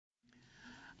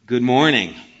Good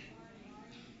morning.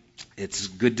 It's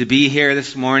good to be here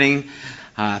this morning.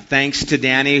 Thanks to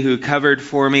Danny who covered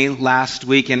for me last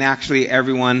week, and actually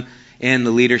everyone in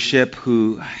the leadership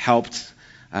who helped.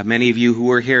 Many of you who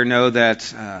were here know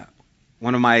that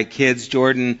one of my kids,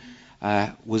 Jordan,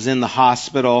 was in the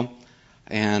hospital,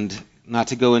 and not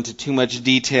to go into too much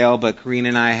detail, but Karina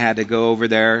and I had to go over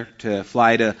there to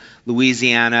fly to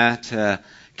Louisiana to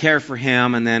care for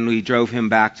him, and then we drove him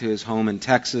back to his home in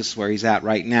Texas where he's at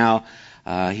right now.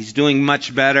 He's doing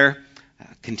much better.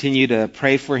 Continue to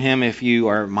pray for him if you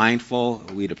are mindful.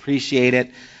 We'd appreciate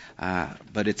it.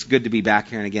 But it's good to be back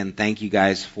here, and again, thank you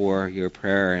guys for your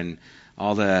prayer and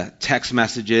all the text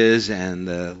messages and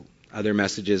the other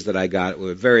messages that I got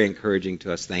were very encouraging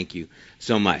to us. Thank you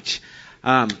so much.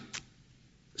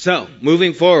 So,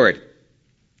 moving forward,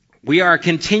 we are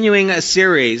continuing a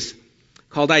series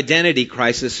called Identity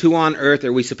Crisis. Who on earth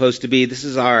are we supposed to be? This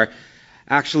is our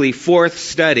actually fourth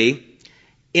study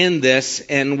in this,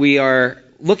 and we are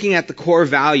looking at the core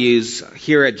values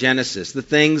here at Genesis, the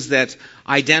things that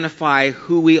identify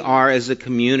who we are as a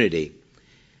community.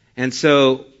 And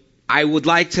so I would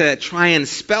like to try and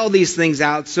spell these things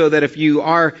out so that if you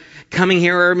are coming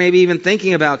here or maybe even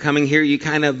thinking about coming here, you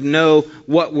kind of know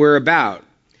what we're about.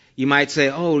 You might say,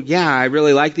 oh yeah, I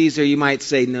really like these, or you might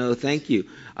say, no, thank you.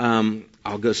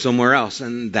 I'll go somewhere else,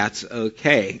 and that's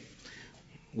okay.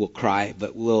 We'll cry,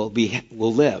 but we'll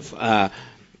live. But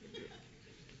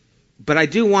I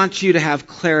do want you to have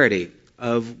clarity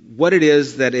of what it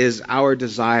is that is our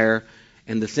desire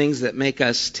and the things that make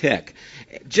us tick.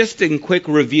 Just in quick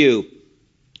review,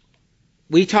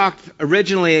 we talked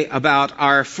originally about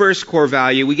our first core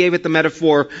value. We gave it the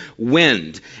metaphor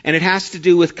wind, and it has to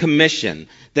do with commission.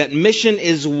 That mission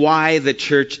is why the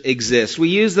church exists. We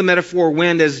use the metaphor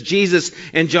wind as Jesus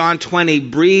in John 20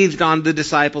 breathed on the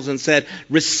disciples and said,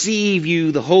 receive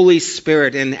you the Holy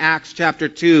Spirit. In Acts chapter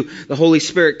 2, the Holy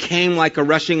Spirit came like a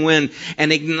rushing wind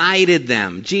and ignited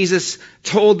them. Jesus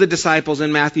told the disciples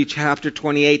in Matthew chapter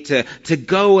 28 to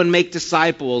go and make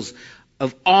disciples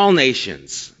of all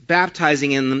nations,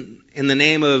 baptizing in the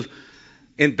name of,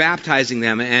 in baptizing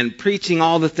them and preaching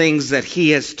all the things that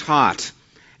he has taught.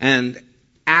 And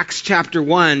Acts chapter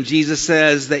 1, Jesus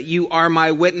says that you are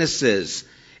my witnesses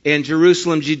in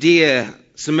Jerusalem, Judea,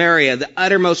 Samaria, the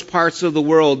uttermost parts of the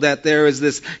world, that there is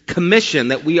this commission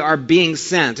that we are being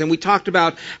sent. And we talked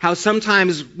about how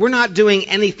sometimes we're not doing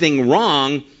anything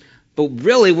wrong, but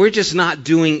really we're just not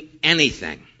doing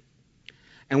anything.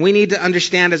 And we need to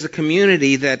understand as a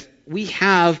community that we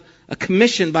have a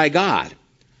commission by God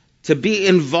to be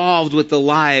involved with the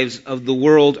lives of the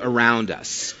world around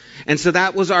us. And so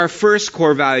that was our first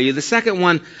core value. The second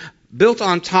one built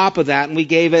on top of that, and we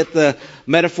gave it the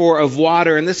metaphor of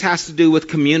water, and this has to do with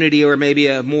community, or maybe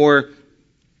a more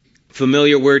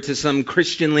familiar word to some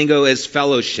Christian lingo is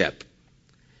fellowship.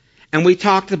 And we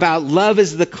talked about love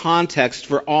is the context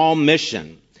for all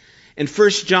mission. In 1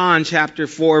 John chapter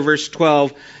 4, verse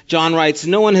 12, John writes,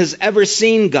 no one has ever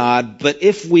seen God, but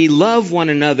if we love one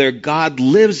another, God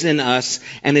lives in us,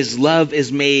 and his love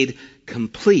is made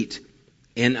complete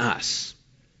in us.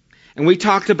 And we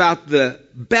talked about the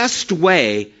best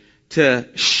way to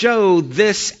show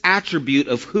this attribute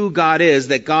of who God is,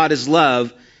 that God is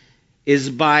love, is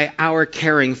by our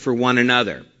caring for one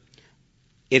another.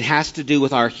 It has to do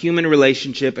with our human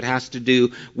relationship. It has to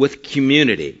do with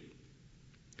community.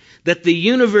 That the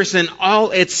universe in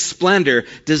all its splendor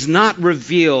does not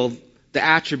reveal the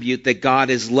attribute that God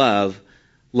is love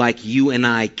like you and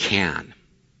I can.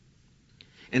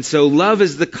 And so love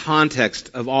is the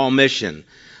context of all mission.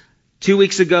 2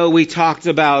 weeks ago, we talked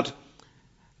about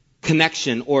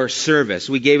connection or service.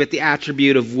 We gave it the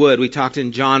attribute of wood. We talked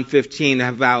in John 15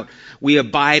 about we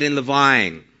abide in the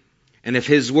vine. And if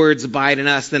his words abide in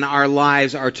us, then our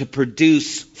lives are to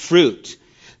produce fruit.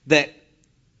 That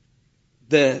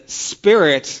the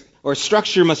spirit or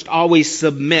structure must always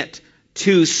submit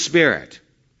to spirit.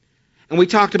 And we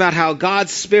talked about how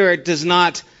God's spirit does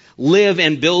not live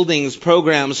in buildings,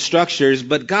 programs, structures,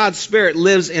 but God's Spirit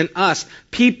lives in us,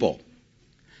 people.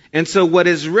 And so what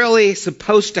is really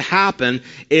supposed to happen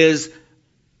is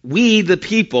we, the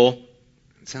people,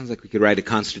 it sounds like we could write a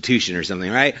constitution or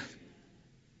something, right?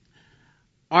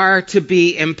 Are to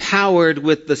be empowered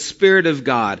with the Spirit of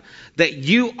God, that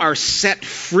you are set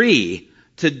free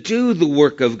to do the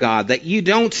work of God, that you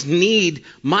don't need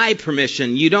my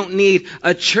permission. You don't need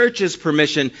a church's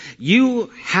permission. You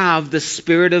have the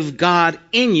Spirit of God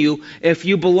in you if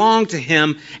you belong to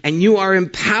him, and you are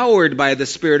empowered by the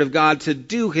Spirit of God to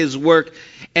do his work.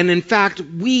 And in fact,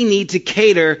 we need to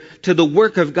cater to the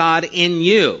work of God in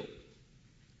you.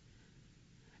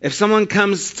 If someone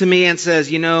comes to me and says,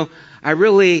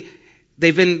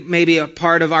 they've been maybe a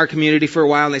part of our community for a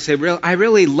while, and they say, I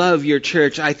really love your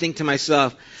church, I think to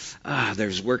myself,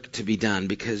 there's work to be done,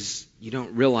 because you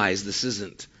don't realize this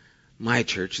isn't my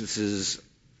church, this is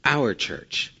our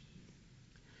church.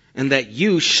 And that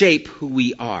you shape who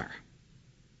we are.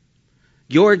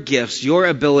 Your gifts, your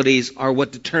abilities are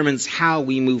what determines how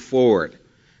we move forward.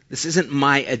 This isn't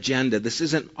my agenda. This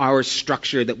isn't our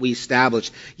structure that we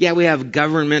established. Yeah, we have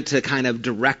government to kind of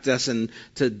direct us and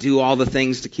to do all the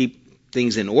things to keep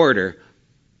things in order.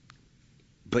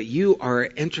 But you are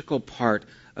an integral part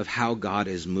of how God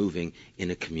is moving in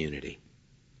a community.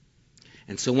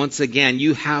 And so once again,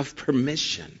 you have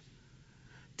permission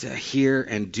to hear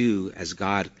and do as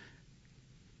God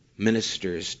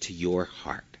ministers to your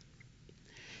heart.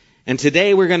 And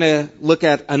today we're going to look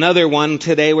at another one.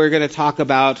 Today we're going to talk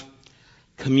about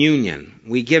communion.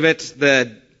 We give it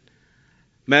the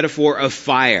metaphor of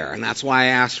fire, and that's why I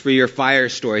asked for your fire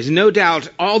stories. No doubt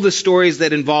all the stories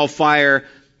that involve fire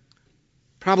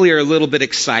probably are a little bit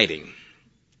exciting.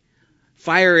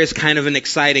 Fire is kind of an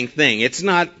exciting thing. It's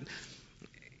not,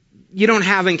 you don't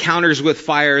have encounters with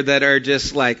fire that are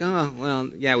just like,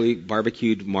 we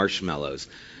barbecued marshmallows.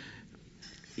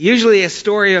 Usually a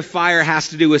story of fire has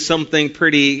to do with something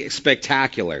pretty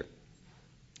spectacular.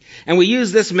 And we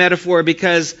use this metaphor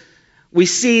because we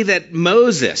see that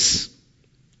Moses,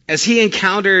 as he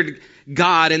encountered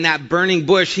God in that burning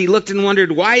bush, he looked and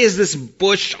wondered, why is this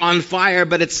bush on fire,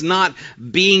 but it's not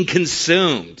being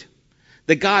consumed?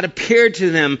 That God appeared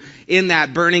to them in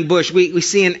that burning bush. We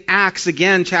see in Acts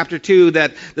again, chapter 2,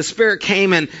 that the Spirit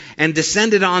came and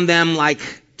descended on them like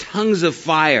tongues of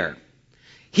fire.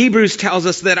 Hebrews tells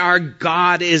us that our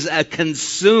God is a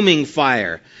consuming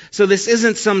fire. So this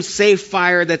isn't some safe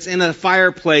fire that's in a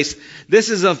fireplace. This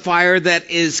is a fire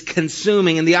that is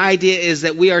consuming. And the idea is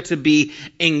that we are to be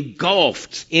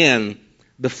engulfed in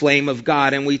the flame of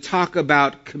God. And we talk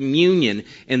about communion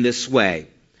in this way.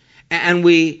 And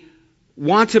we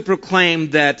want to proclaim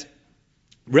that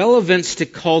relevance to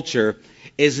culture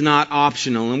is not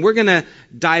optional. And we're going to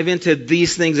dive into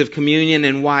these things of communion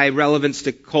and why relevance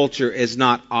to culture is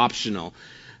not optional.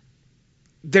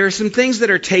 There are some things that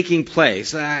are taking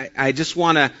place. I just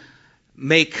want to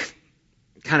make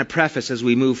kind of preface as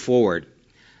we move forward.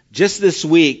 Just this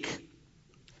week,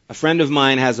 a friend of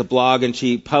mine has a blog, and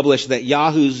she published that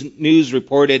Yahoo News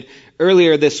reported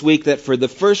earlier this week that for the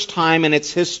first time in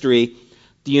its history,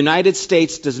 the United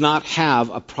States does not have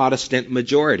a Protestant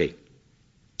majority.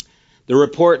 The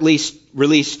report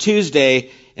released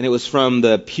Tuesday, and it was from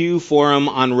the Pew Forum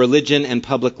on Religion and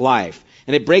Public Life.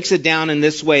 And it breaks it down in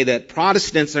this way, that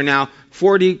Protestants are now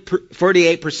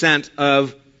 48%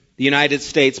 of the United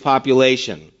States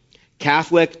population.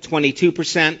 Catholic,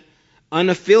 22%.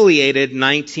 Unaffiliated,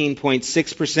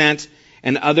 19.6%.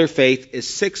 And other faith is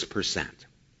 6%.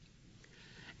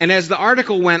 And as the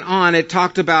article went on, it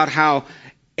talked about how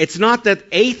it's not that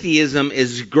atheism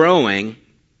is growing,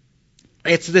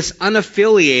 it's this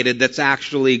unaffiliated that's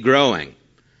actually growing,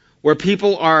 where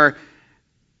people are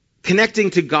connecting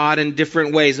to God in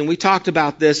different ways. And we talked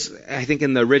about this, I think,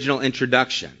 in the original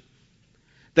introduction.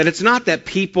 That it's not that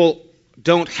people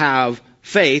don't have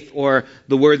faith, or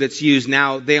the word that's used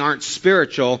now, they aren't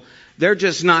spiritual. They're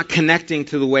just not connecting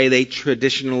to the way they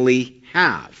traditionally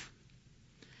have.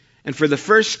 And for the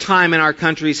first time in our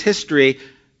country's history,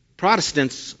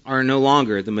 Protestants are no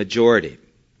longer the majority.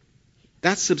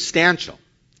 That's substantial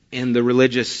in the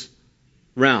religious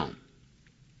realm.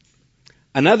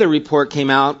 Another report came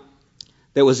out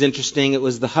that was interesting. It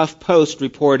was the HuffPost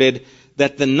reported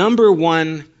that the number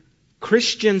one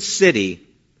Christian city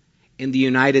in the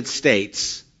United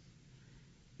States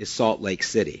is Salt Lake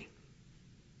City.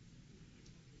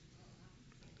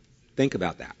 Think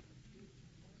about that.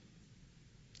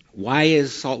 Why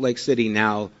is Salt Lake City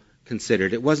now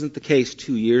considered? It wasn't the case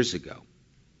 2 years ago.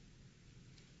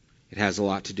 It has a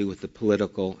lot to do with the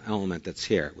political element that's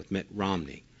here with Mitt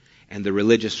Romney and the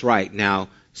religious right now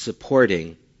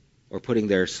supporting or putting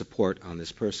their support on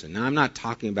this person. Now, I'm not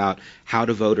talking about how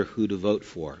to vote or who to vote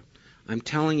for. I'm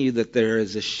telling you that there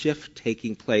is a shift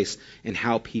taking place in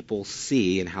how people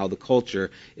see and how the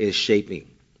culture is shaping.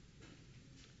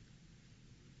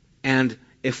 And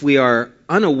if we are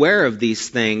unaware of these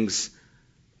things,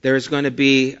 there's going to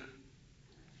be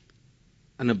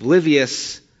an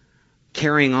oblivious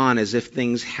carrying on as if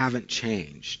things haven't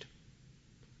changed.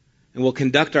 And we'll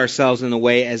conduct ourselves in a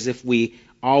way as if we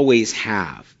always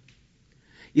have.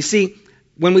 You see,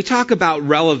 when we talk about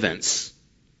relevance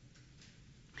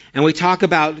and we talk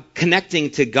about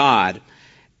connecting to God,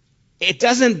 it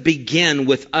doesn't begin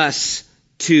with us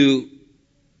to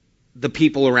the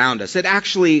people around us. It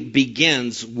actually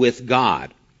begins with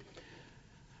God.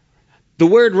 The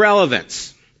word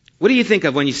relevance. What do you think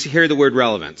of when you hear the word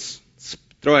relevance?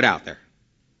 Throw it out there.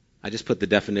 I just put the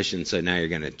definition, so now you're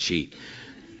going to cheat.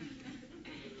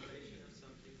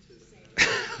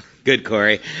 Good,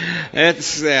 Corey.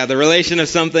 It's the relation of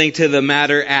something to the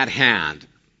matter at hand.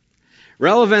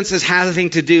 Relevance is having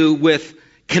to do with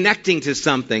connecting to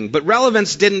something. But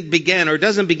relevance didn't begin or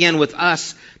doesn't begin with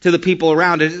us to the people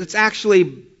around it. It's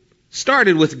actually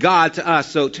started with God to us.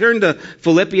 So turn to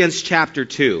Philippians chapter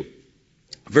 2,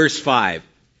 verse 5.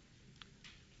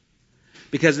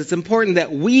 Because it's important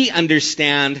that we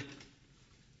understand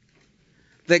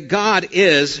that God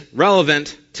is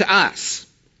relevant to us.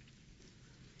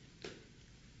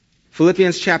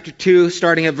 Philippians chapter 2,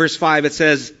 starting at verse 5, it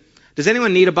says, does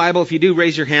anyone need a Bible? If you do,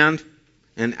 raise your hand,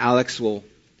 and Alex will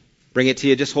bring it to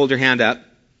you. Just hold your hand up.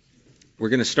 We're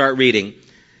going to start reading.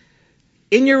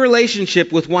 In your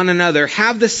relationship with one another,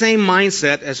 have the same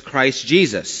mindset as Christ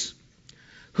Jesus,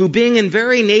 who being in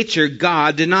very nature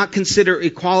God, did not consider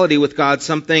equality with God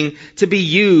something to be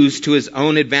used to his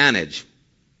own advantage.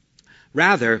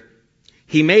 Rather,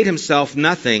 he made himself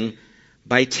nothing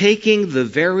by taking the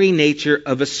very nature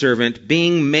of a servant,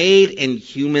 being made in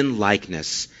human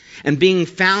likeness. And being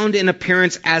found in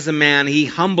appearance as a man, he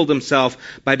humbled himself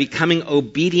by becoming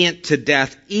obedient to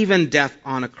death, even death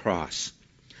on a cross.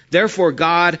 Therefore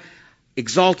God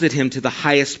exalted him to the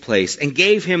highest place and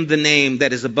gave him the name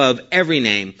that is above every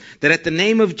name, that at the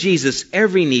name of Jesus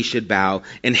every knee should bow,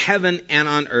 in heaven and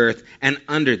on earth and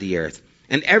under the earth,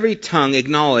 and every tongue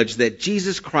acknowledge that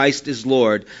Jesus Christ is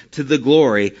Lord, to the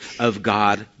glory of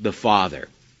God the Father.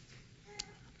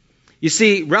 You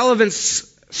see, relevance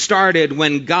started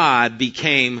when God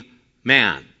became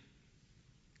man.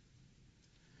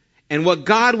 And what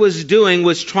God was doing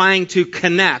was trying to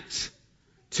connect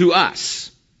to us.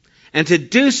 And to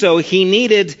do so, he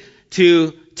needed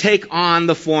to take on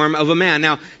the form of a man.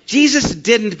 Now, Jesus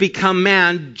didn't become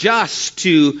man just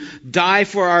to die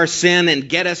for our sin and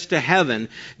get us to heaven.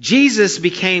 Jesus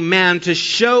became man to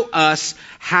show us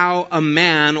how a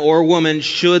man or woman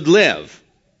should live.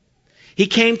 He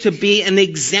came to be an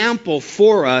example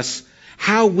for us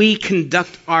how we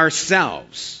conduct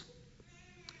ourselves.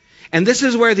 And this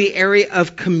is where the area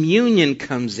of communion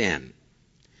comes in.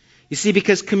 You see,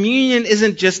 because communion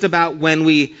isn't just about when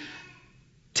we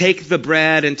take the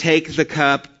bread and take the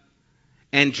cup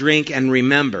and drink and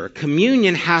remember.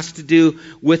 Communion has to do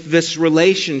with this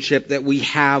relationship that we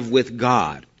have with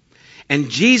God. And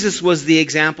Jesus was the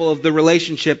example of the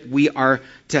relationship we are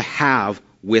to have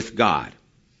with God.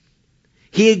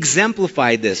 He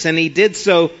exemplified this, and he did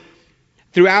so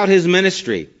throughout his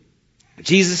ministry.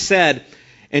 Jesus said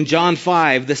in John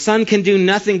 5, the Son can do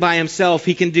nothing by himself.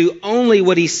 He can do only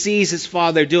what he sees his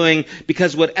Father doing,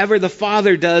 because whatever the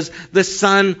Father does, the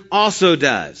Son also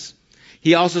does.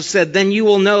 He also said, then you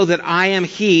will know that I am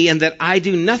he, and that I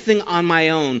do nothing on my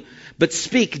own, but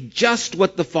speak just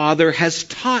what the Father has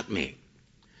taught me.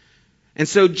 And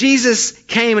so Jesus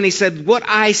came and he said, what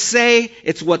I say,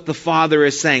 it's what the Father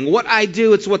is saying. What I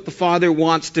do, it's what the Father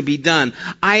wants to be done.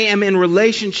 I am in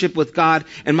relationship with God,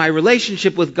 and my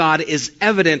relationship with God is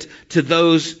evident to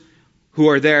those who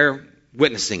are there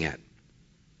witnessing it.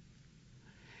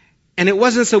 And it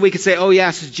wasn't so we could say, oh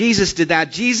yes, Jesus did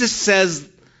that. Jesus says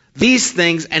these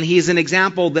things, and he's an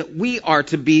example that we are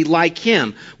to be like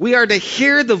him. We are to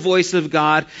hear the voice of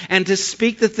God and to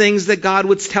speak the things that God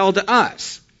would tell to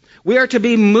us. We are to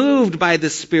be moved by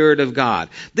the Spirit of God.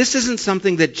 This isn't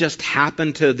something that just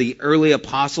happened to the early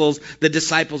apostles, the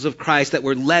disciples of Christ that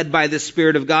were led by the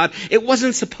Spirit of God. It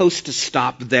wasn't supposed to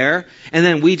stop there, and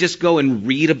then we just go and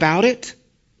read about it.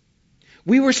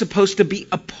 We were supposed to be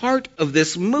a part of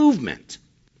this movement.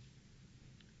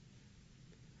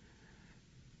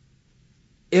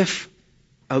 If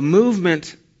a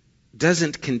movement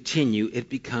doesn't continue, it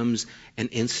becomes an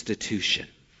institution.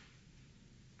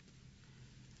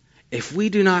 If we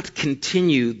do not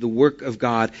continue the work of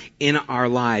God in our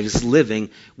lives living,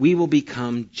 we will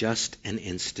become just an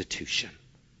institution.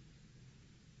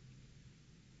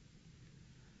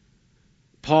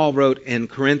 Paul wrote in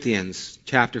Corinthians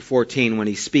chapter 14, when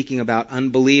he's speaking about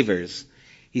unbelievers,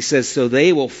 he says, so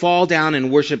they will fall down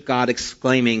and worship God,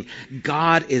 exclaiming,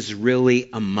 God is really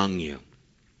among you.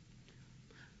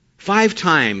 5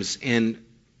 times in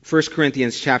 1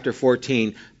 Corinthians chapter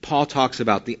 14, Paul talks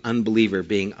about the unbeliever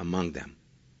being among them.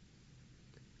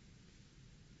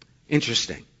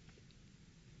 Interesting.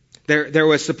 There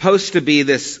was supposed to be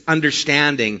this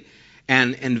understanding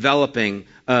and enveloping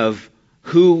of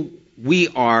who we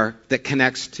are that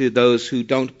connects to those who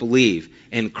don't believe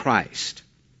in Christ.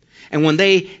 And when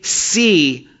they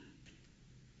see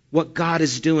what God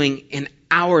is doing in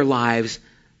our lives,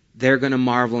 they're going to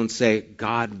marvel and say,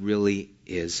 God really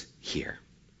is here.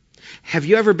 Have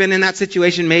you ever been in that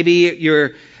situation? Maybe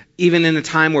you're even in a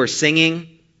time where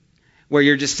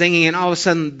you're just singing and all of a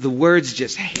sudden the words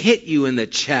just hit you in the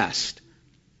chest.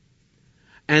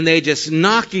 And they just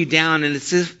knock you down, and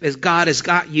it's as God has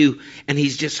got you and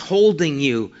he's just holding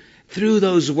you through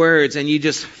those words, and you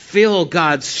just feel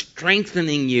God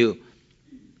strengthening you.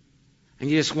 And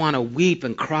you just want to weep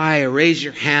and cry or raise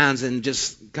your hands and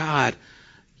just, God,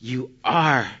 you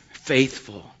are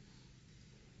faithful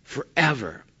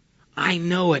forever. I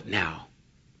know it now.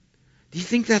 Do you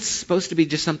think that's supposed to be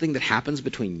just something that happens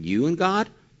between you and God?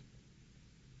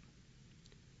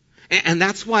 And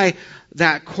that's why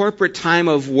that corporate time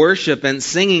of worship and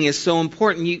singing is so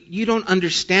important. You don't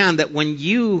understand that when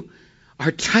you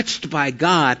are touched by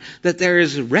God, that there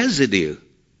is residue.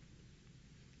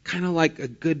 Kind of like a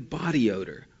good body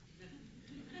odor.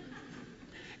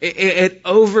 It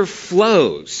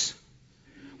overflows.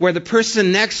 Where the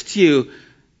person next to you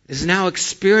is now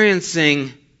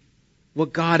experiencing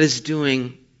what God is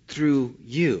doing through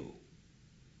you.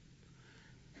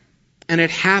 And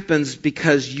it happens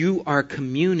because you are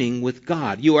communing with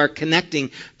God. You are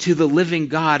connecting to the living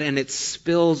God, and it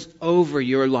spills over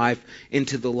your life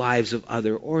into the lives of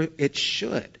others, or it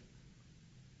should.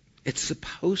 It's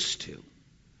supposed to.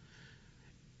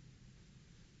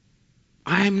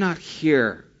 I'm not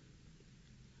here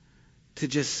to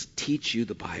just teach you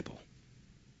the Bible.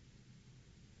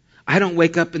 I don't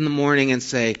wake up in the morning and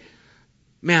say,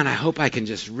 man, I hope I can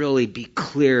just really be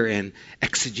clear in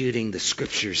exegeting the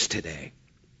scriptures today.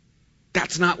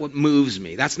 That's not what moves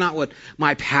me. That's not what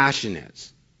my passion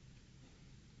is.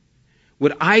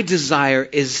 What I desire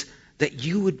is that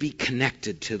you would be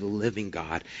connected to the living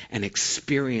God and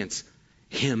experience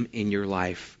him in your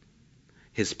life.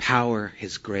 His power,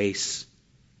 his grace,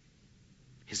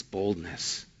 his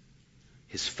boldness,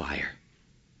 his fire.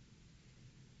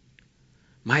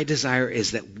 My desire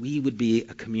is that we would be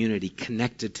a community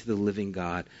connected to the living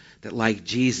God, that like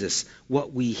Jesus,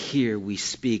 what we hear, we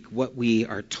speak, what we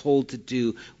are told to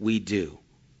do, we do.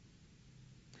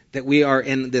 That we are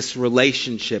in this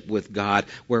relationship with God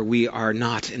where we are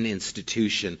not an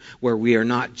institution, where we are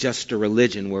not just a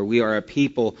religion, where we are a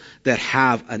people that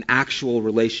have an actual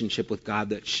relationship with God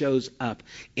that shows up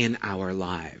in our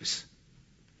lives.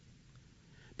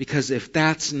 Because if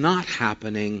that's not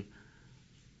happening,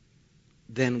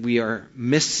 then we are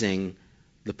missing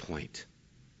the point.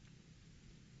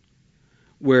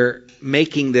 We're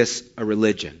making this a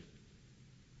religion.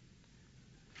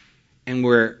 And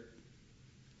we're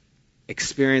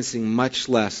experiencing much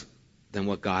less than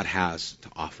what God has to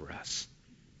offer us.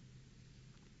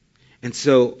 And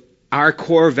so our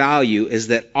core value is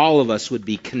that all of us would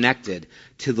be connected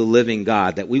to the living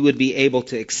God, that we would be able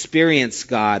to experience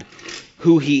God,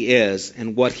 who he is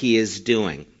and what he is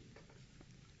doing.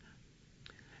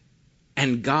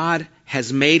 And God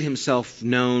has made himself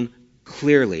known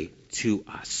clearly to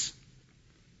us.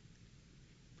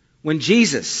 When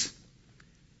Jesus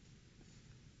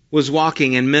was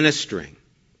walking and ministering,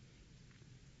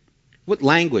 what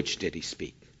language did he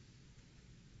speak?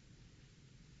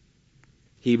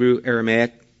 Hebrew,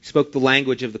 Aramaic. He spoke the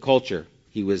language of the culture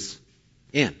he was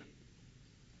in.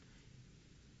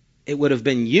 It would have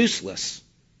been useless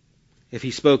if he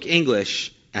spoke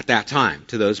English at that time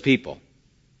to those people.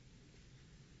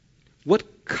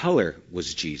 What color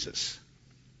was Jesus?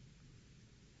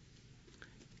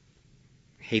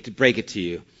 I hate to break it to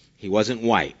you, he wasn't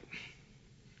white.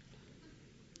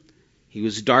 He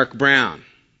was dark brown.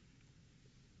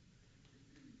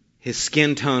 His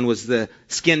skin tone was the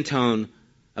skin tone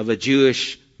of a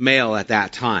Jewish male at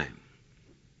that time.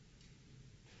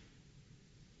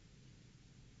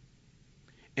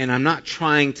 And I'm not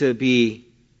trying to be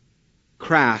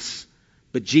crass,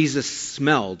 but Jesus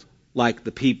smelled like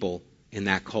the people in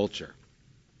that culture.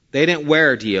 They didn't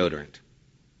wear deodorant.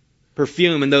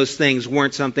 Perfume and those things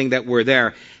weren't something that were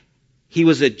there. He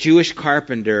was a Jewish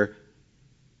carpenter.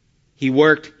 He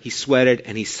worked, he sweated,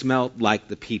 and he smelled like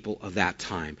the people of that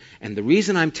time. And the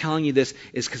reason I'm telling you this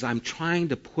is because I'm trying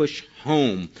to push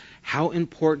home how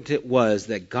important it was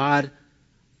that God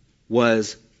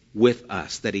was with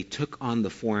us, that he took on the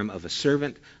form of a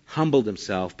servant, humbled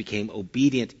himself, became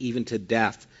obedient even to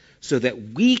death, so that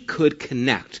we could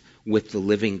connect with the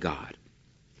living God.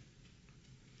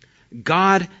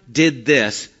 God did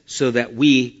this so that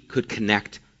we could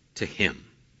connect to him.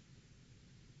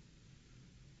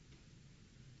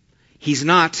 He's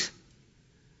not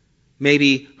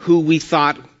maybe who we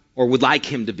thought or would like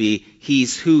him to be.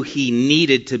 He's who he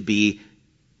needed to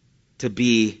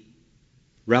be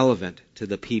relevant to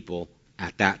the people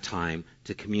at that time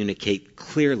to communicate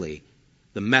clearly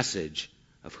the message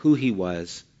of who he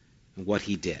was and what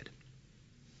he did.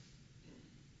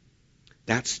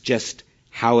 That's just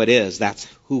how it is. That's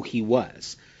who he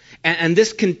was. And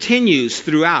this continues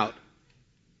throughout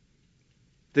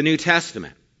the New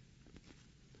Testament.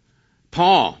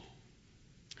 Paul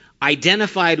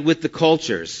identified with the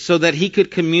cultures so that he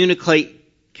could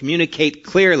communicate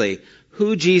clearly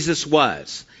who Jesus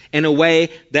was in a way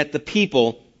that the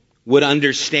people would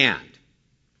understand.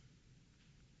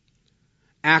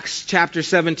 Acts chapter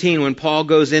 17, when Paul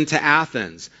goes into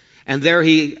Athens, and there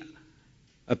he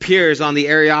appears on the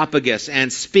Areopagus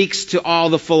and speaks to all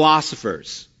the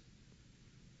philosophers.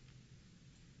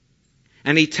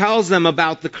 And he tells them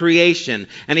about the creation,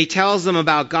 and he tells them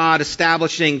about God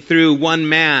establishing through one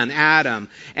man, Adam,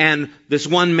 and this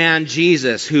one man,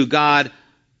 Jesus, who God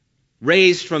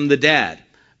raised from the dead.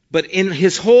 But in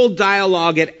his whole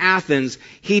dialogue at Athens,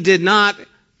 he did not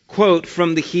quote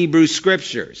from the Hebrew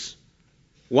Scriptures.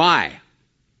 Why?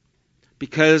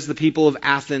 Because the people of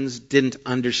Athens didn't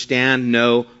understand,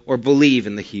 know, or believe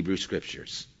in the Hebrew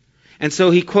Scriptures. And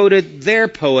so he quoted their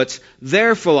poets,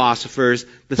 their philosophers,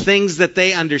 the things that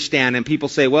they understand. And people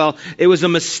say, well, it was a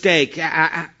mistake.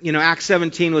 Acts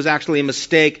 17 was actually a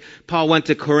mistake. Paul went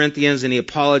to Corinthians and he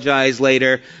apologized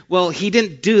later. Well, he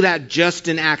didn't do that just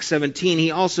in Acts 17. He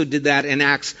also did that in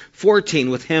Acts 14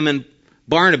 with him and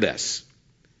Barnabas.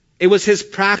 It was his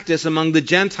practice among the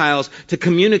Gentiles to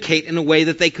communicate in a way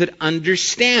that they could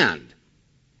understand.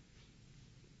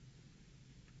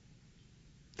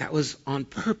 That was on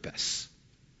purpose.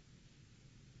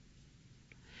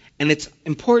 And it's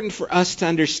important for us to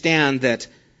understand that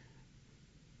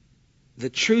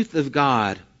the truth of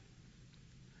God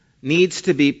needs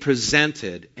to be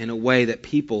presented in a way that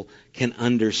people can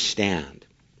understand.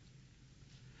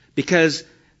 Because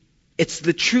it's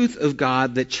the truth of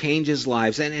God that changes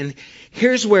lives. And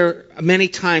here's where many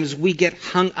times we get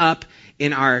hung up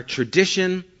in our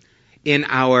tradition, in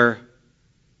our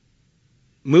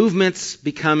movements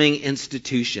becoming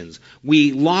institutions.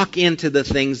 We lock into the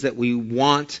things that we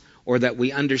want or that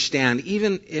we understand,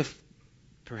 even if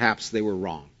perhaps they were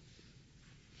wrong.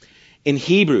 In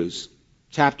Hebrews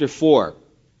chapter 4,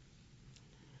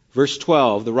 verse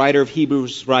 12, the writer of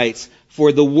Hebrews writes,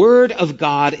 "For the word of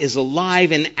God is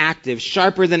alive and active,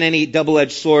 sharper than any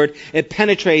double-edged sword. It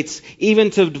penetrates even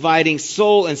to dividing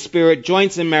soul and spirit,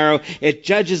 joints and marrow. It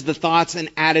judges the thoughts and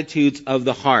attitudes of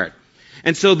the heart."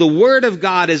 And so the Word of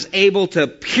God is able to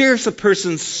pierce a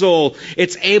person's soul.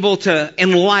 It's able to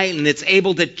enlighten. It's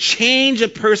able to change a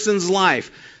person's life.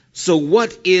 So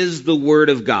what is the Word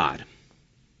of God?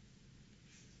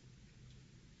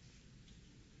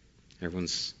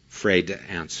 Everyone's afraid to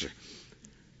answer.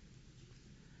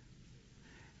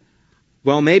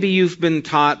 Well, maybe you've been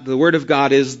taught the Word of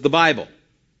God is the Bible.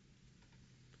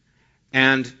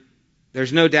 And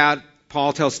there's no doubt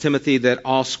Paul tells Timothy that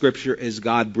all Scripture is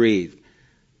God-breathed.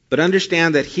 But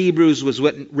understand that Hebrews was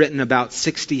written about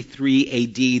 63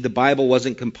 A.D. The Bible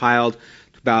wasn't compiled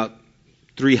about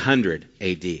 300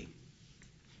 A.D.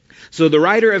 So the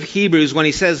writer of Hebrews, when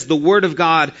he says the Word of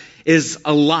God is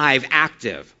alive,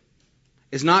 active,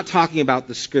 is not talking about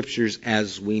the Scriptures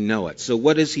as we know it. So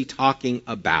what is he talking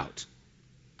about?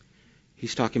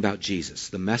 He's talking about Jesus,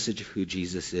 the message of who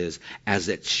Jesus is as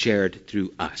it's shared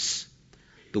through us.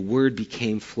 The Word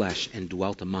became flesh and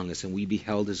dwelt among us, and we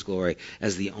beheld His glory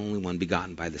as the only one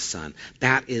begotten by the Son.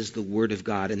 That is the Word of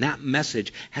God, and that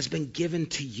message has been given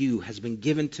to you, has been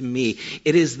given to me.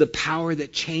 It is the power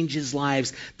that changes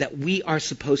lives that we are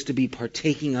supposed to be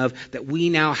partaking of, that we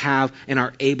now have and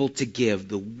are able to give.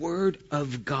 The Word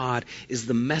of God is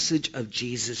the message of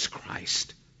Jesus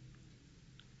Christ.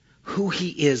 Who He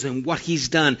is and what He's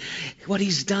done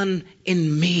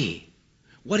in me.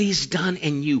 What He's done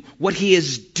in you, what He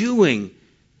is doing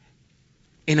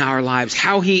in our lives,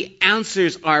 how He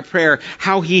answers our prayer,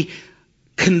 how He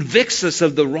convicts us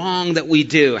of the wrong that we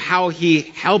do, how He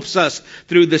helps us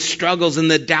through the struggles and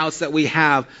the doubts that we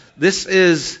have. This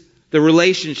is the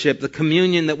relationship, the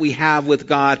communion that we have with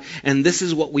God, and this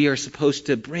is what we are supposed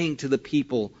to bring to the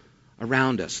people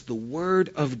around us. The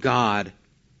Word of God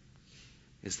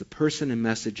is the person and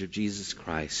message of Jesus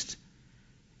Christ.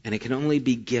 And it can only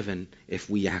be given if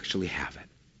we actually have it.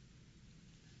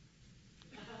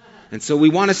 And so we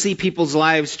want to see people's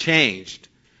lives changed.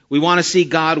 We want to see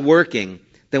God working.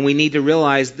 Then we need to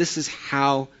realize this is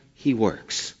how He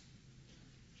works.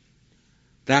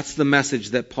 That's the message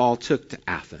that Paul took to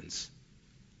Athens.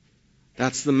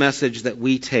 That's the message that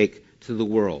we take to the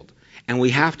world. And we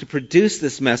have to produce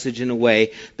this message in a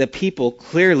way that people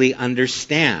clearly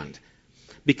understand.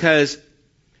 Because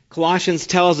Colossians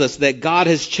tells us that God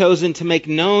has chosen to make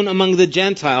known among the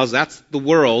Gentiles, that's the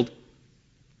world,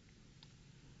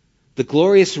 the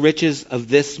glorious riches of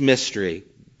this mystery,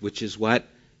 which is what?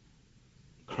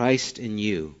 Christ in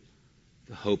you,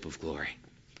 the hope of glory.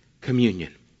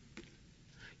 Communion.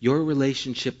 Your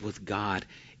relationship with God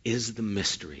is the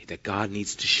mystery that God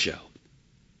needs to show.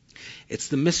 It's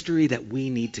the mystery that we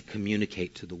need to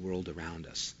communicate to the world around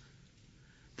us.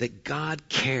 That God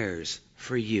cares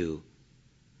for you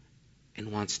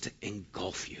and wants to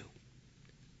engulf you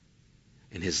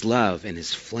in His love and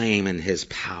His flame and His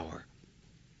power.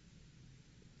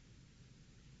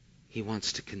 He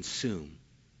wants to consume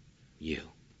you.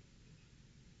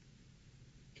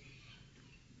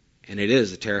 And it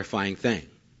is a terrifying thing.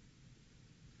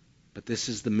 But this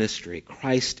is the mystery.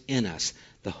 Christ in us,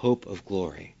 the hope of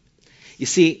glory. You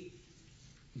see,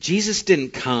 Jesus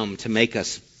didn't come to make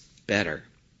us better.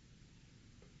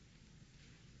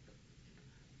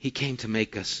 He came to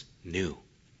make us new.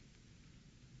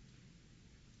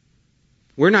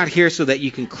 We're not here so that you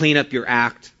can clean up your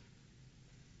act,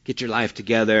 get your life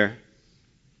together,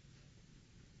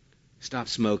 stop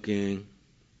smoking.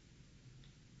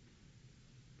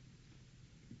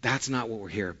 That's not what we're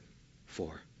here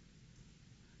for.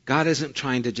 God isn't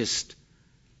trying to just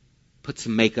put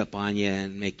some makeup on you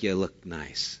and make you look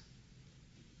nice.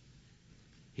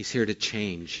 He's here to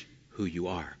change who you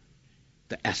are,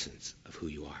 the essence of who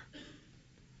you are.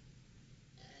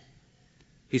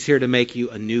 He's here to make you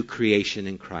a new creation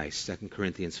in Christ, 2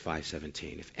 Corinthians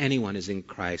 5:17. If anyone is in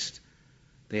Christ,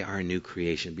 they are a new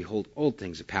creation. Behold, old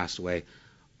things have passed away.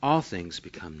 All things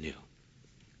become new.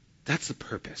 That's the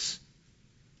purpose.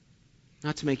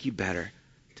 Not to make you better,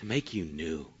 to make you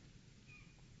new.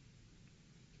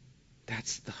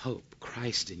 That's the hope,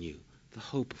 Christ in you, the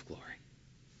hope of glory.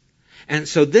 And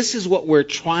so this is what we're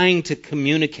trying to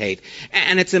communicate.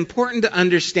 And it's important to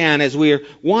understand as we're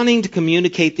wanting to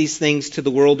communicate these things to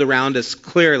the world around us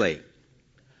clearly,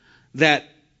 that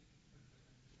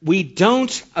we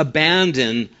don't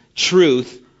abandon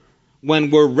truth when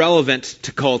we're relevant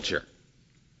to culture.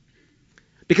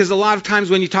 Because a lot of times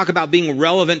when you talk about being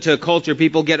relevant to a culture,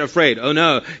 people get afraid. Oh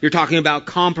no, you're talking about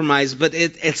compromise, but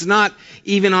it's not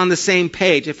even on the same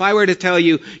page. If I were to tell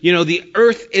you, the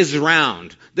earth is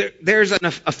round, there's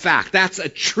a fact. That's a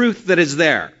truth that is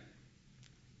there.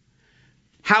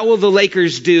 How will the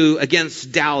Lakers do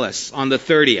against Dallas on the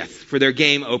 30th for their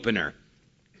game opener?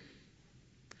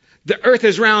 The earth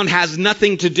is round has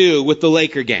nothing to do with the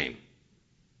Laker game.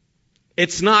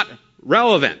 It's not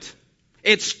relevant.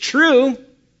 It's true,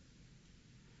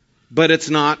 but it's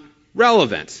not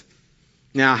relevant.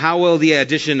 Now, how will the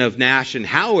addition of Nash and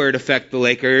Howard affect the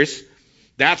Lakers?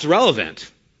 That's relevant.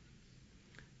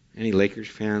 Any Lakers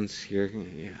fans here?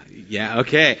 Yeah,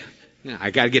 okay.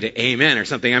 I got to get an amen or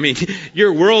something. I mean,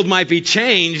 your world might be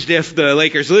changed if the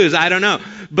Lakers lose. I don't know.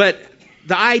 But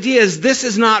the idea is this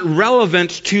is not relevant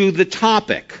to the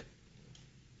topic.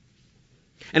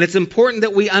 And it's important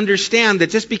that we understand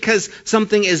that just because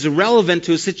something is relevant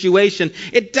to a situation,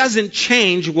 it doesn't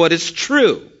change what is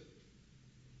true.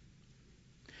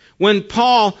 When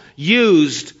Paul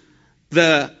used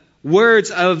the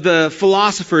words of the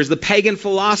philosophers, the pagan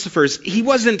philosophers, he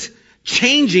wasn't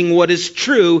changing what is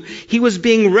true. He was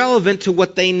being relevant to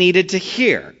what they needed to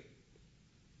hear.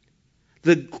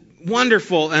 The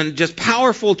wonderful and just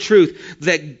powerful truth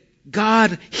that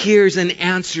God hears and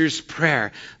answers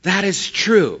prayer. That is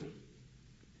true.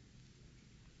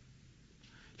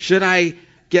 Should I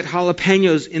get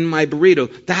jalapenos in my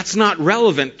burrito? That's not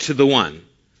relevant to the one.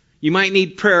 You might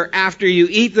need prayer after you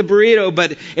eat the burrito,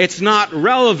 but it's not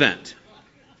relevant.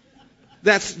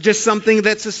 That's just something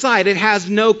that's aside. It has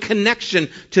no connection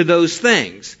to those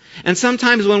things. And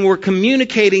sometimes when we're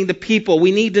communicating to people,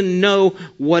 we need to know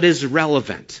what is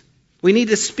relevant. We need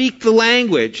to speak the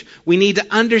language. We need to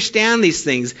understand these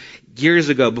things. Years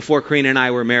ago, before Karina and I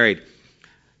were married,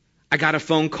 I got a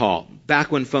phone call,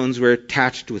 back when phones were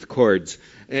attached with cords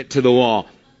to the wall.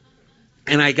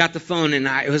 And I got the phone, and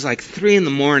it was like 3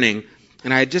 a.m,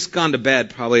 and I had just gone to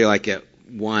bed probably like at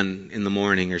 1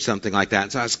 a.m. or something like that.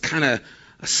 And so I was kind of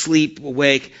asleep,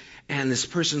 awake, and this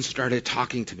person started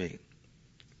talking to me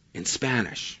in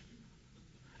Spanish.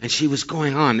 And she was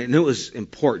going on, and it was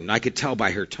important. I could tell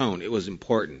by her tone it was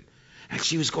important. And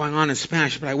she was going on in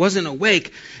Spanish, but I wasn't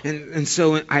awake. And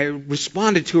so I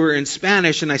responded to her in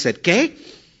Spanish, and I said, ¿Qué?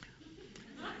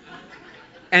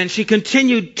 And she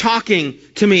continued talking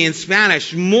to me in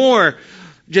Spanish, more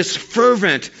just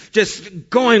fervent, just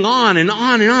going on and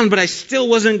on and on, but I still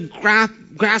wasn't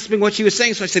grasping what she was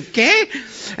saying. So I said,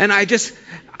 ¿Qué? And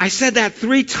I said that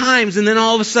 3 times, and then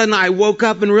all of a sudden I woke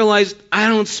up and realized I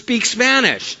don't speak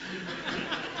Spanish.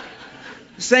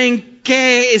 saying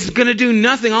 "que" is going to do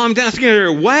nothing. All I'm asking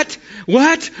her, what?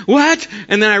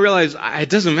 And then I realized it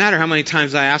doesn't matter how many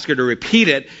times I ask her to repeat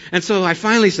it. And so I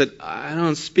finally said, I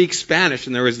don't speak Spanish.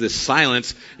 And there was this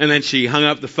silence. And then she hung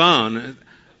up the phone.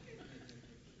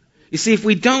 You see, if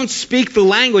we don't speak the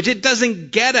language, it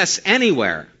doesn't get us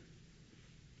anywhere.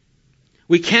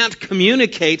 We can't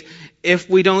communicate if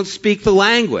we don't speak the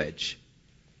language.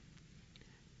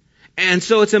 And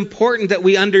so it's important that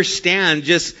we understand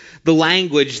just the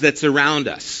language that's around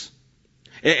us.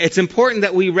 It's important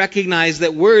that we recognize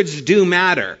that words do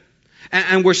matter.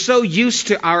 And we're so used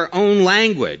to our own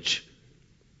language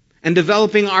and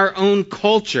developing our own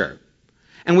culture.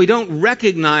 And we don't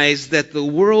recognize that the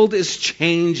world is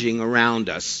changing around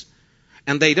us.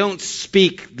 And they don't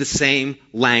speak the same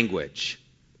language.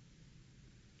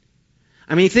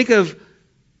 I mean, think of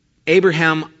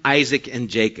Abraham, Isaac, and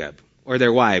Jacob, or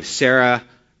their wives, Sarah,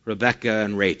 Rebecca,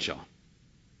 and Rachel.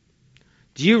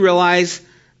 Do you realize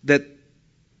that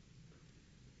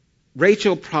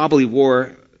Rachel probably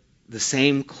wore the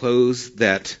same clothes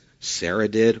that Sarah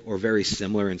did, or very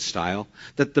similar in style?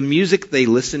 That the music they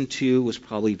listened to was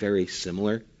probably very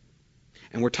similar?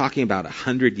 And we're talking about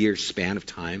 100-year span of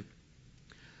time.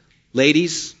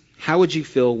 Ladies, how would you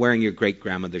feel wearing your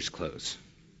great-grandmother's clothes?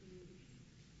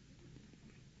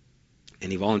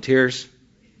 Any volunteers?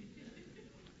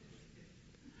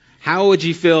 How would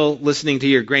you feel listening to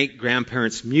your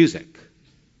great-grandparents' music?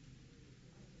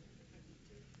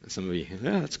 Some of you,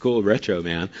 yeah, that's cool, retro,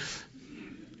 man.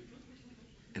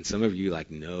 And some of you like,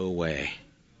 no way.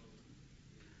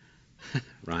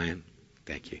 Ryan,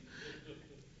 thank you.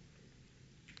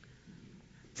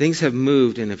 Things have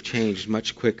moved and have changed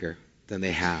much quicker than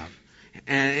they have.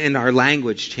 And our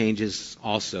language changes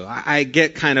also. I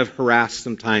get kind of harassed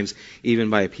sometimes, even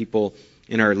by people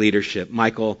in our leadership.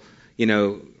 Michael,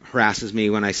 harasses me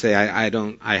when I say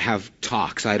I have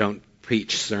talks. I don't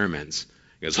preach sermons.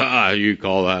 He goes, you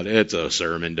call that? It's a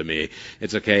sermon to me.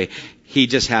 It's okay. He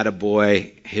just had a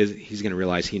boy. He's going to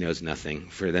realize he knows nothing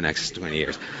for the next 20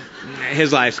 years.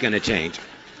 His life's going to change.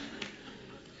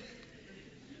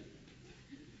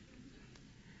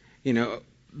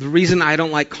 The reason I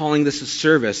don't like calling this a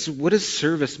service, what does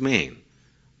service mean?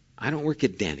 I don't work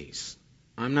at Denny's.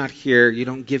 I'm not here. You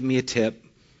don't give me a tip.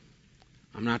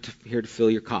 I'm not here to fill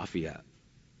your coffee up.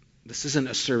 This isn't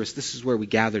a service. This is where we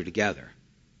gather together.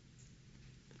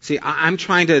 See, I'm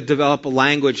trying to develop a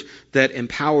language that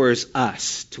empowers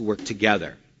us to work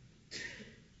together.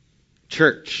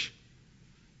 Church.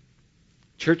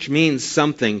 Church means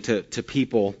something to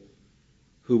people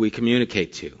who we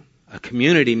communicate to. A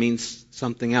community means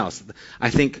something else. I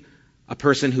think a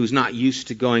person who's not used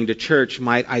to going to church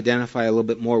might identify a little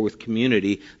bit more with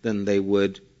community than they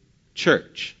would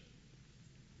church.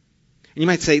 And you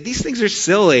might say, these things are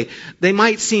silly. They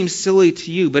might seem silly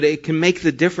to you, but it can make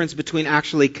the difference between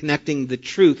actually connecting the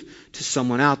truth to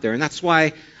someone out there. And that's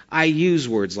why I use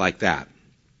words like that.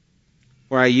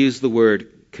 Or I use the word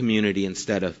community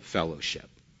instead of fellowship.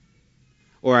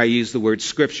 Or I use the word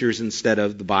scriptures instead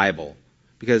of the Bible.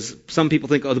 Because some people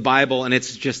think, the Bible, and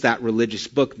it's just that religious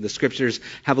book. The scriptures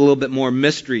have a little bit more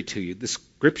mystery to you. The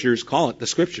scriptures, call it the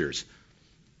scriptures.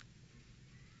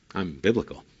 I'm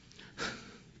biblical.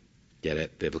 Get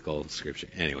it? Biblical scripture.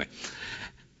 Anyway.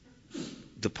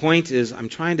 The point is, I'm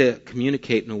trying to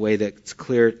communicate in a way that's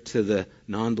clear to the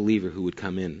non-believer who would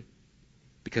come in.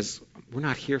 Because we're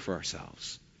not here for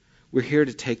ourselves. We're here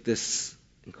to take this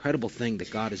incredible thing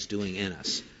that God is doing in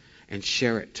us and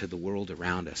share it to the world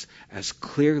around us as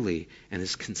clearly and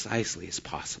as concisely as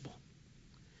possible.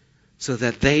 So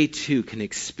that they too can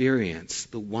experience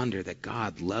the wonder that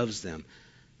God loves them,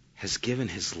 has given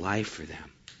his life for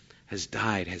them, has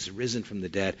died, has risen from the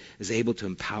dead, is able to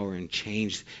empower and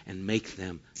change and make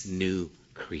them new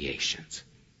creations.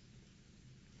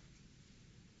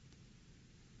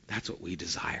 That's what we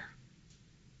desire.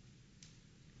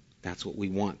 That's what we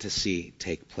want to see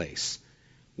take place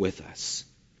with us.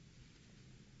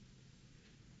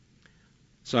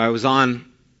 So I was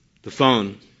on the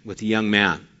phone with a young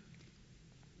man.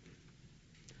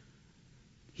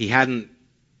 He hadn't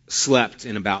slept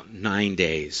in about 9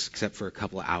 days, except for a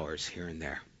couple of hours here and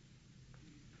there.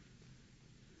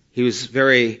 He was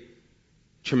very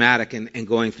traumatic and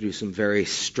going through some very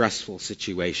stressful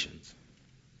situations.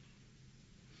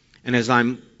 And as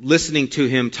I'm listening to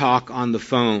him talk on the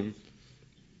phone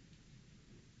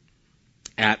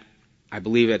at, I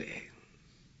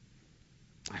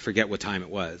forget what time it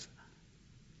was.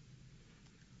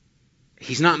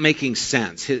 He's not making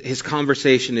sense. His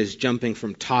conversation is jumping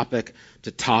from topic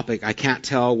to topic. I can't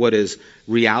tell what is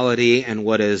reality and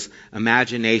what is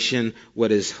imagination,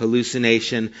 what is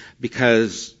hallucination,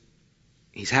 because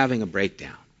He's having a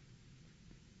breakdown.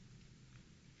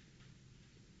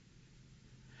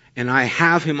 And I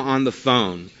have him on the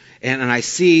phone, and I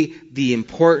see the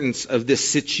importance of this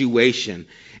situation,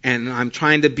 and I'm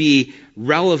trying to be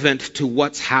relevant to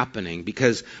what's happening,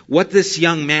 because what this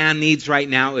young man needs right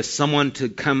now is someone to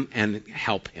come and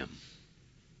help him.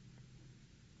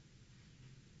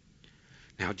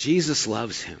 Now, Jesus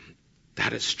loves him.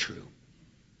 That is true.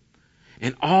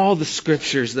 And all the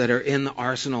scriptures that are in the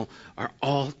arsenal are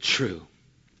all true.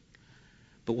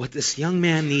 But what this young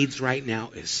man needs right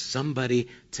now is somebody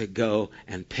to go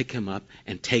and pick him up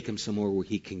and take him somewhere where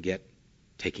he can get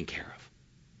taken care of.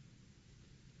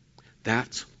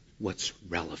 That's what's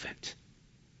relevant.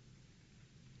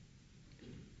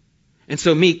 And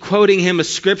so me quoting him a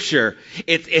scripture,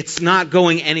 it's not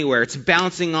going anywhere. It's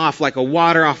bouncing off like a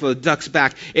water off a duck's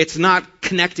back. It's not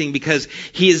connecting because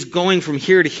he is going from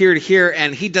here to here to here,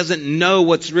 and he doesn't know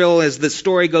what's real as the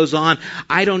story goes on.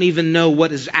 I don't even know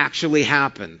what has actually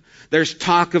happened. There's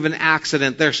talk of an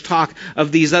accident. There's talk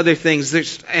of these other things.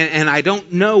 And I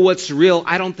don't know what's real.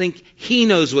 I don't think he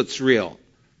knows what's real.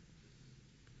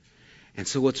 And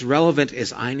so what's relevant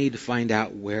is I need to find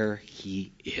out where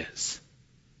he is.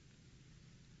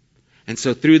 And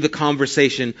so through the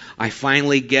conversation, I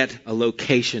finally get a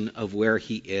location of where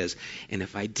he is. And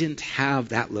if I didn't have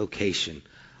that location,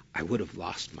 I would have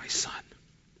lost my son.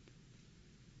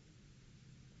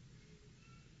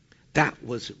 That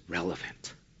was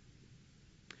relevant.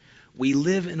 We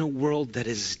live in a world that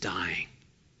is dying.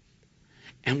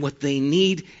 And what they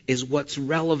need is what's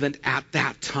relevant at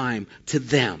that time to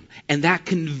them. And that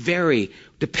can vary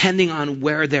depending on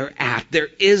where they're at. There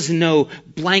is no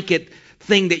blanket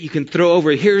thing that you can throw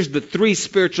over. Here's the 3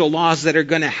 spiritual laws that are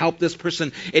going to help this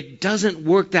person. It doesn't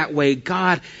work that way.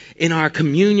 God, in our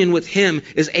communion with him,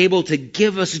 is able to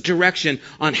give us direction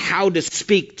on how to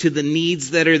speak to the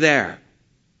needs that are there.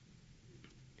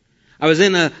 I was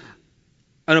in an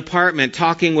apartment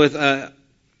talking with a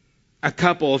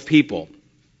couple of people,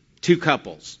 2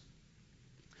 couples.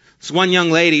 This one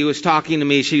young lady was talking to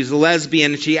me. She's a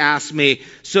lesbian, and she asked me,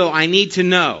 "So I need to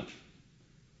know,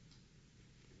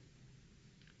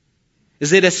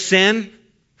 is it a sin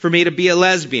for me to be a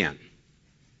lesbian?"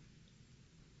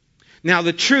 Now,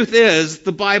 the truth is,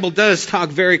 the Bible does talk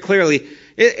very clearly.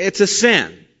 It's a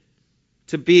sin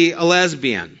to be a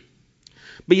lesbian.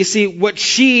 But you see, what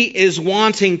she is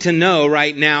wanting to know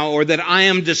right now, or that I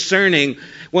am discerning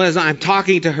as I'm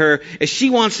talking to her, is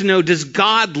she wants to know, does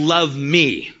God love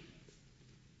me?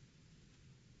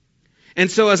 And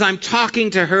so as I'm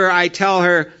talking to her, I tell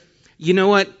her, you know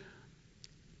what?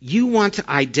 You want to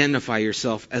identify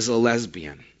yourself as a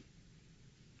lesbian.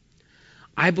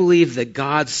 I believe that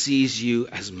God sees you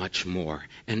as much more,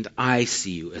 and I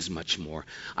see you as much more.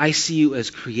 I see you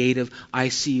as creative. I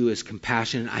see you as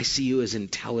compassionate. I see you as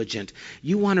intelligent.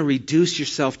 You want to reduce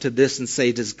yourself to this and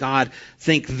say, does God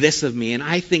think this of me? And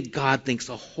I think God thinks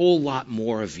a whole lot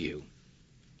more of you.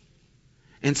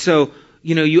 And so,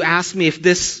 you ask me if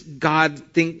this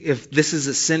is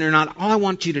a sin or not. All I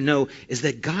want you to know is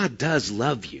that God does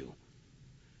love you.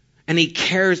 And he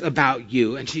cares about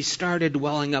you. And she started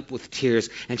welling up with tears.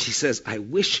 And she says, I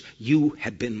wish you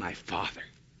had been my father.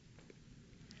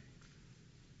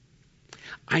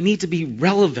 I need to be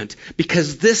relevant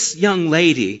because this young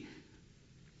lady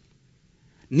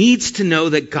needs to know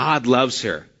that God loves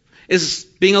her. Is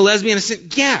being a lesbian a sin?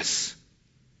 Yes.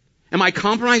 Am I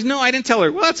compromised? No, I didn't tell her,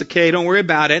 well, that's okay, don't worry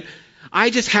about it. I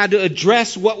just had to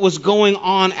address what was going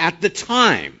on at the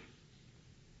time.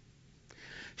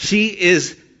 She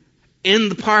is in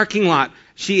the parking lot.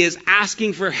 She is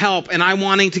asking for help, and I'm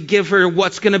wanting to give her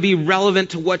what's going to be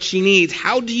relevant to what she needs.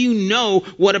 How do you know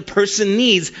what a person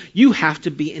needs? You have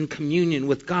to be in communion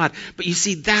with God. But you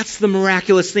see, that's the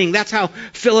miraculous thing. That's how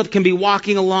Philip can be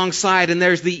walking alongside, and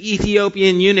there's the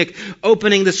Ethiopian eunuch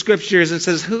opening the scriptures and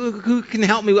says, who can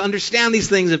help me understand these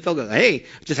things? And Philip goes, hey,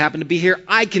 I just happen to be here.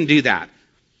 I can do that.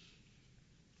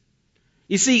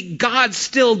 You see, God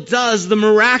still does the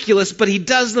miraculous, but he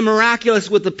does the miraculous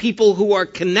with the people who are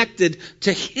connected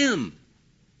to him,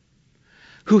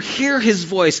 who hear his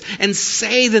voice and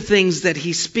say the things that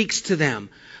he speaks to them,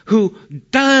 who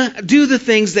do the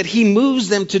things that he moves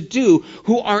them to do,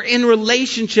 who are in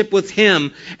relationship with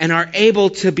him and are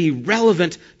able to be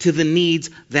relevant to the needs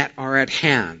that are at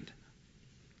hand.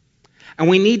 And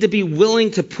we need to be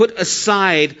willing to put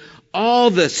aside all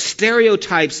the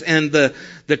stereotypes and the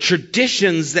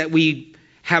traditions that we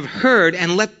have heard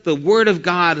and let the Word of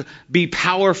God be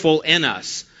powerful in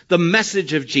us. The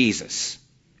message of Jesus.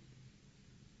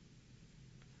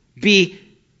 Be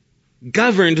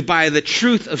governed by the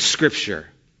truth of Scripture.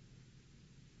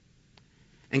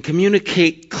 and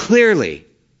communicate clearly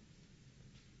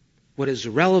what is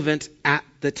relevant at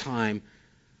the time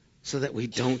so that we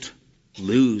don't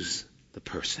lose the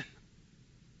person.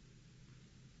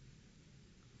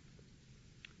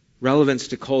 Relevance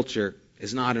to culture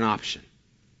is not an option.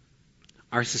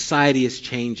 Our society is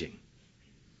changing.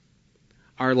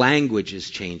 Our language is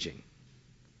changing.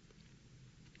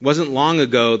 It wasn't long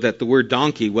ago that the word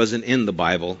donkey wasn't in the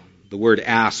Bible. The word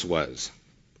ass was.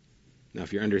 Now,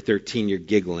 if you're under 13, you're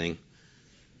giggling.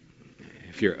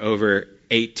 If you're over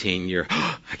 18, you're,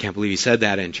 oh, I can't believe you said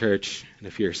that in church. And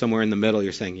if you're somewhere in the middle,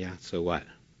 you're saying, yeah, so what?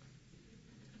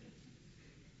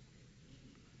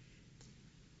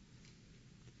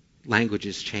 Language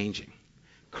is changing.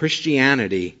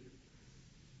 Christianity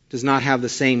does not have the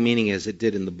same meaning as it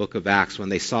did in the book of Acts when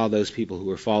they saw those people who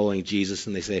were following Jesus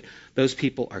and they say, those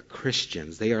people are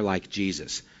Christians. They are like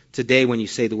Jesus. Today, when you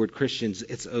say the word Christians,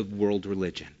 it's a world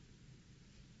religion.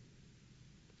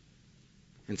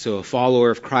 And so a follower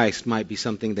of Christ might be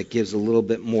something that gives a little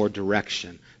bit more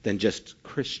direction than just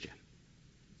Christian.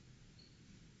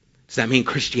 Does that mean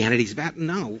Christianity is bad?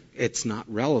 No, it's not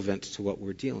relevant to what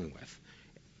we're dealing with.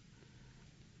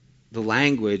 The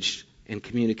language and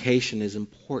communication is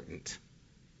important.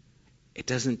 It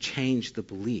doesn't change the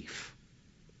belief.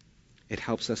 It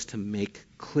helps us to make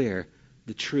clear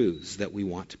the truths that we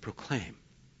want to proclaim.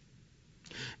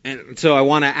 And so I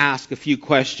want to ask a few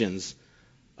questions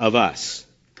of us.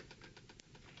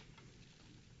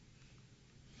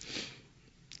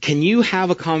 Can you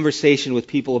have a conversation with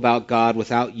people about God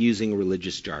without using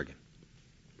religious jargon?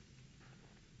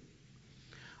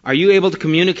 Are you able to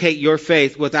communicate your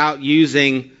faith without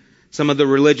using some of the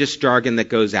religious jargon that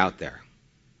goes out there?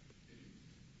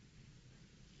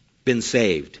 Been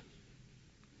saved.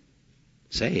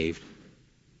 Saved?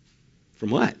 From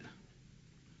what?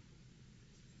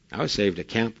 I was saved at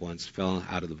camp once, fell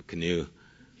out of the canoe.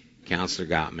 Counselor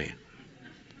got me.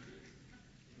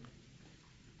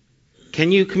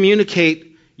 Can you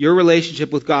communicate your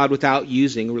relationship with God without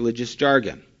using religious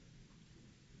jargon?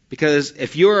 Because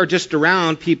if you're just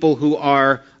around people who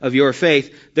are of your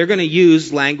faith, they're going to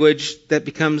use language that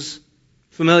becomes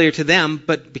familiar to them,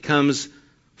 but becomes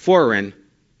foreign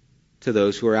to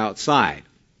those who are outside.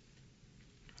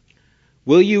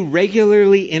 Will you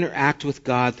regularly interact with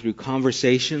God through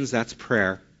conversations, that's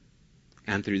prayer,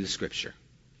 and through the Scripture?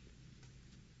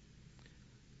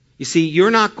 You see, you're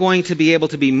not going to be able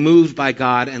to be moved by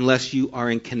God unless you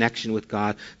are in connection with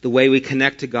God. The way we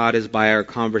connect to God is by our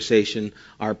conversation,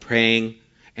 our praying,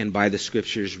 and by the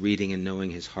Scriptures, reading and knowing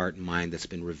His heart and mind that's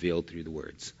been revealed through the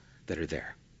words that are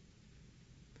there.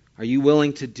 Are you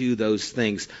willing to do those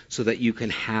things so that you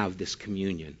can have this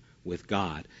communion with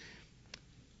God?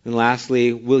 And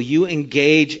lastly, will you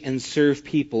engage and serve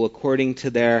people according to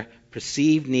their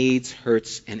perceived needs,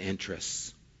 hurts, and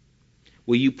interests?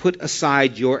 Will you put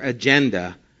aside your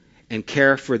agenda and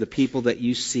care for the people that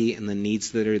you see and the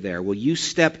needs that are there? Will you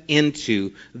step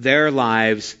into their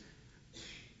lives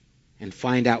and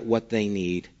find out what they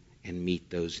need and meet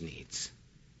those needs?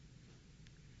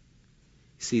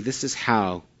 See, this is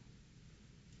how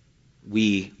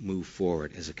we move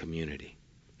forward as a community.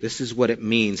 This is what it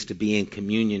means to be in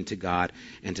communion to God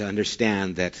and to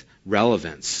understand that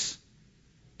relevance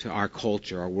to our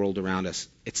culture, our world around us,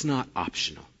 it's not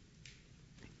optional.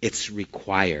 It's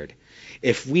required.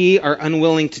 If we are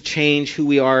unwilling to change who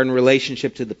we are in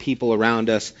relationship to the people around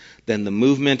us, then the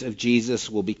movement of Jesus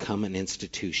will become an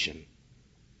institution.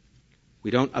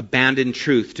 We don't abandon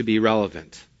truth to be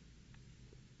relevant.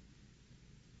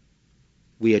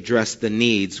 We address the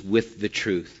needs with the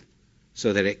truth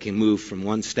so that it can move from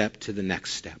one step to the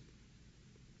next step.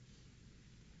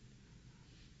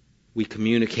 We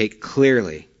communicate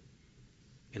clearly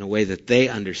in a way that they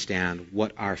understand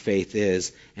what our faith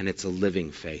is, and it's a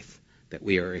living faith that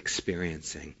we are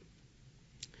experiencing.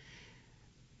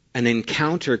 An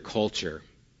encounter culture,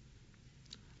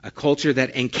 a culture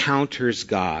that encounters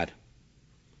God,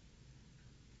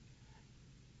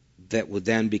 that would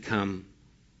then become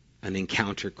an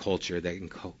encounter culture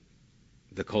that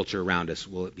the culture around us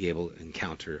will be able to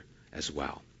encounter as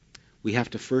well. We have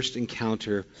to first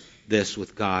encounter this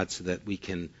with God so that we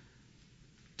can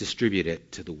distribute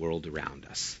it to the world around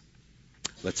us.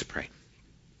 Let's pray.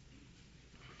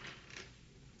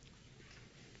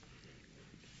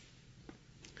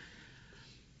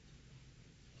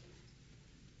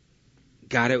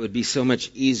 God, it would be so much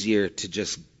easier to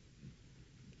just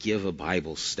give a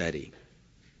Bible study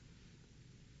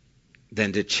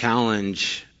than to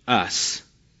challenge us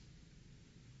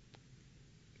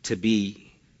to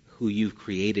be who you've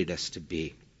created us to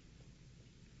be.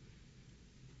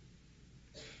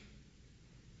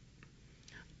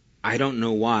 I don't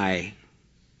know why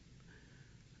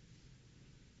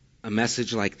a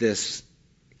message like this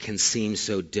can seem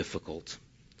so difficult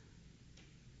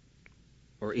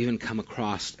or even come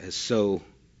across as so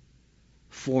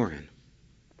foreign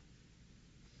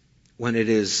when it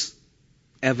is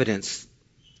evidenced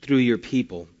through your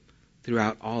people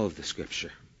throughout all of the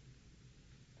Scripture.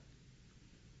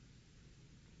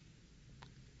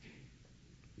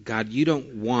 God, you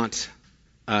don't want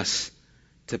us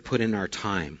to put in our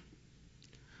time.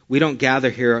 We don't gather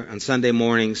here on Sunday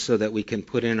mornings so that we can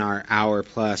put in our hour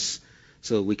plus,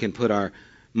 so we can put our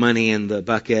money in the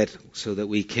bucket, so that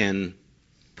we can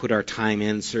put our time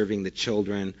in serving the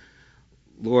children.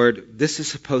 Lord, this is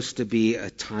supposed to be a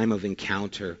time of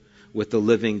encounter with the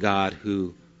living God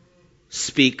who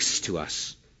speaks to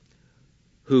us,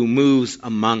 who moves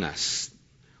among us.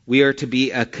 We are to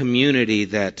be a community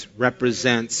that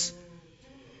represents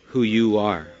who you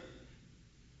are.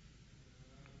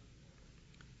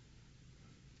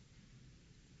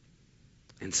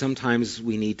 And sometimes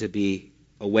we need to be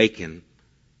awakened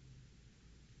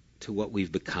to what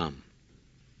we've become.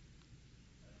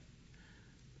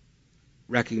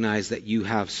 Recognize that you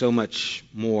have so much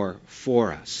more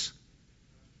for us.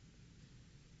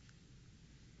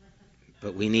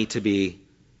 But we need to be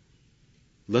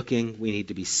looking, we need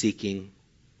to be seeking,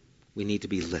 we need to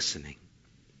be listening.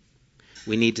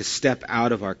 We need to step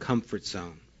out of our comfort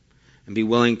zone and be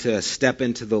willing to step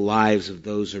into the lives of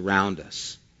those around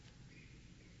us,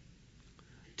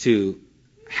 to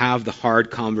have the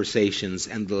hard conversations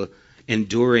and the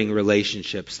enduring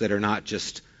relationships that are not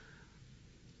just,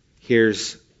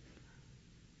 here's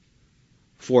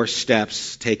 4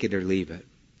 steps, take it or leave it.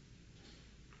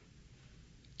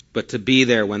 But to be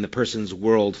there when the person's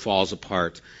world falls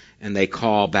apart and they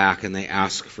call back and they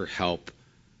ask for help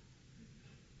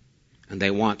and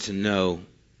they want to know,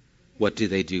 what do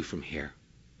they do from here?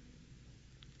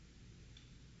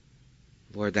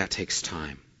 Lord, that takes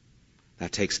time.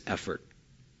 That takes effort.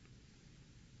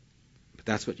 But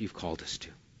that's what you've called us to.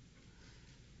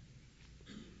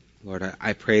 Lord,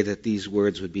 I pray that these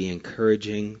words would be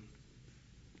encouraging,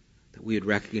 that we would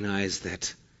recognize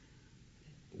that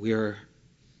we are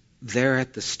there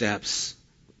at the steps,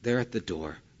 there at the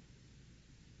door,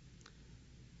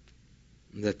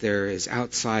 that there is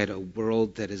outside a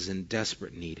world that is in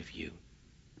desperate need of you.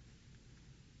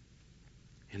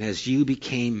 And as you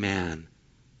became man,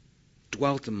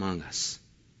 dwelt among us,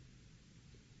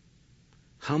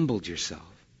 humbled yourself,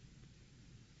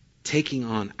 taking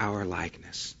on our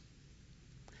likeness,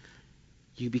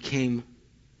 you became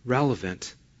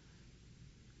relevant,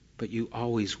 but you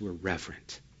always were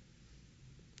reverent.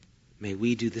 May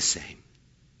we do the same.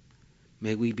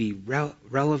 May we be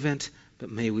relevant,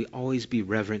 but may we always be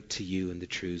reverent to you and the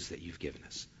truths that you've given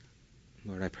us.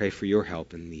 Lord, I pray for your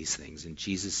help in these things. In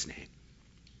Jesus' name,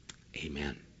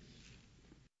 amen.